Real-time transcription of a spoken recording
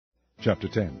Chapter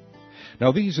 10.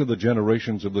 Now these are the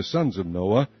generations of the sons of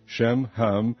Noah, Shem,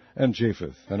 Ham, and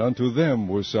Japheth, and unto them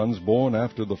were sons born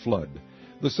after the flood.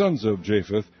 The sons of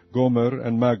Japheth, Gomer,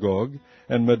 and Magog,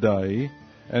 and Madai,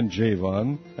 and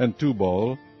Javan, and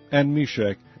Tubal, and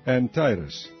Meshech, and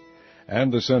Tyrus.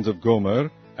 And the sons of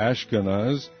Gomer,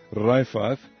 Ashkenaz,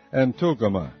 Riphath, and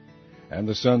Togarmah. And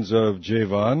the sons of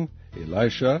Javan,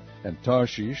 Elisha, and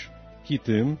Tarshish,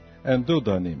 Kittim, and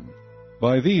Dodanim.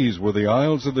 By these were the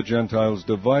isles of the Gentiles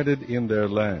divided in their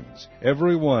lands,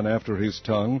 every one after his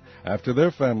tongue, after their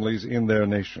families in their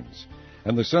nations.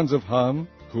 And the sons of Ham,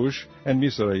 Cush, and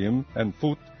Mizraim, and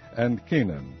Phut, and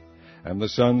Canaan. And the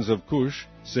sons of Cush,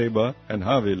 Seba, and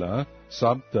Havilah,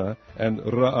 Sabta, and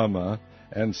Raamah,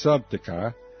 and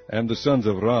Sabteka. And the sons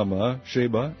of Raamah,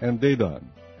 Sheba, and Dedan.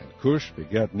 And Cush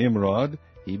begat Nimrod.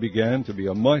 He began to be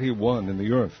a mighty one in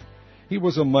the earth. He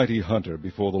was a mighty hunter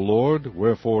before the Lord,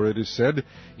 wherefore it is said,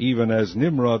 even as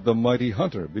Nimrod the mighty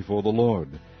hunter before the Lord.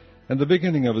 And the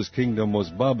beginning of his kingdom was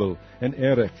Babel, and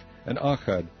Erech, and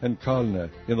Akkad, and Calneh,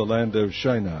 in the land of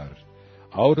Shinar.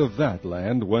 Out of that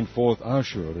land went forth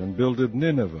Ashur, and builded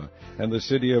Nineveh, and the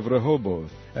city of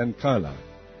Rehoboth, and Calah.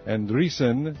 And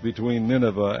Resen, between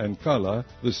Nineveh and Calah,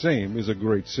 the same is a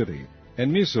great city.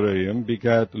 And Mizraim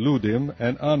begat Ludim,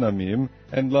 and Anamim,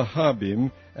 and Lahabim,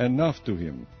 and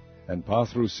Naphtuhim, and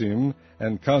Pathrusim,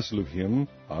 and Casluhim,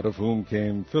 out of whom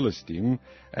came Philistim,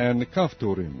 and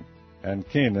Caphtorim. And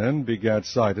Canaan begat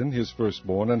Sidon, his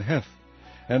firstborn, and Heth,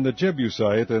 and the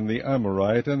Jebusite, and the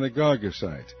Amorite, and the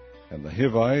Girgasite, and the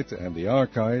Hivite, and the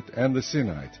Archite, and the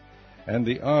Sinite, and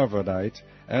the Arvadite,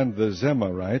 and the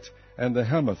Zemarite, and the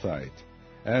Hamathite.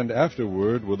 And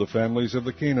afterward were the families of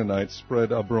the Canaanites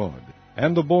spread abroad.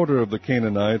 And the border of the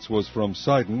Canaanites was from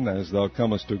Sidon, as thou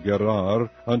comest to Gerar,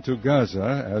 unto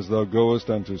Gaza, as thou goest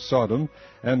unto Sodom,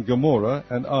 and Gomorrah,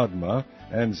 and Admah,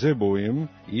 and Zeboim,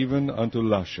 even unto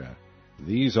Lasha.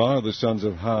 These are the sons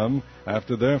of Ham,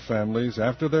 after their families,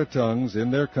 after their tongues, in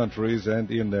their countries,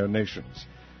 and in their nations.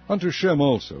 Unto Shem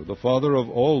also, the father of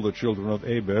all the children of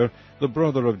Eber, the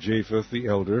brother of Japheth the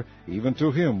elder, even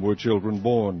to him were children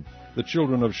born. The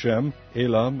children of Shem,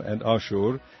 Elam, and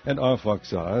Ashur, and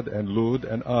Arphaxad, and Lud,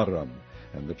 and Aram.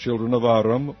 And the children of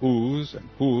Aram, Uz, and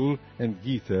Hul, and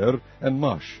Gether, and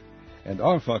Mash. And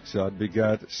Arphaxad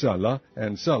begat Salah,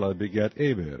 and Salah begat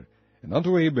Eber. And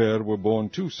unto Eber were born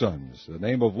 2 sons. The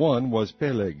name of one was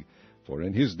Peleg, for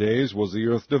in his days was the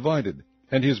earth divided.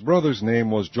 And his brother's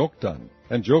name was Joktan.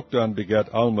 And Joktan begat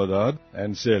Almadad,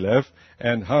 and Seleph,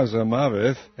 and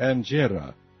Hazamaveth, and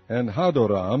Jerah, and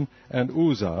Hadoram, and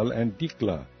Uzal, and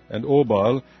Dikla, and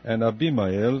Obal, and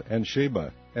Abimael, and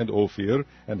Sheba, and Ophir,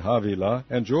 and Havilah,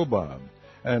 and Jobab.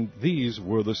 And these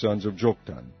were the sons of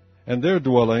Joktan. And their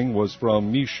dwelling was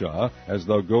from Mishah, as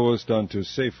thou goest unto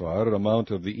Sephar, a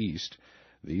mount of the east.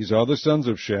 These are the sons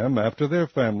of Shem, after their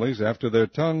families, after their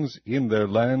tongues, in their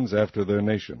lands, after their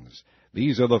nations.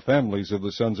 These are the families of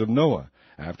the sons of Noah,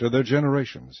 after their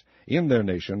generations, in their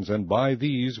nations, and by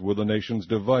these were the nations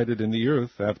divided in the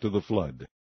earth after the flood.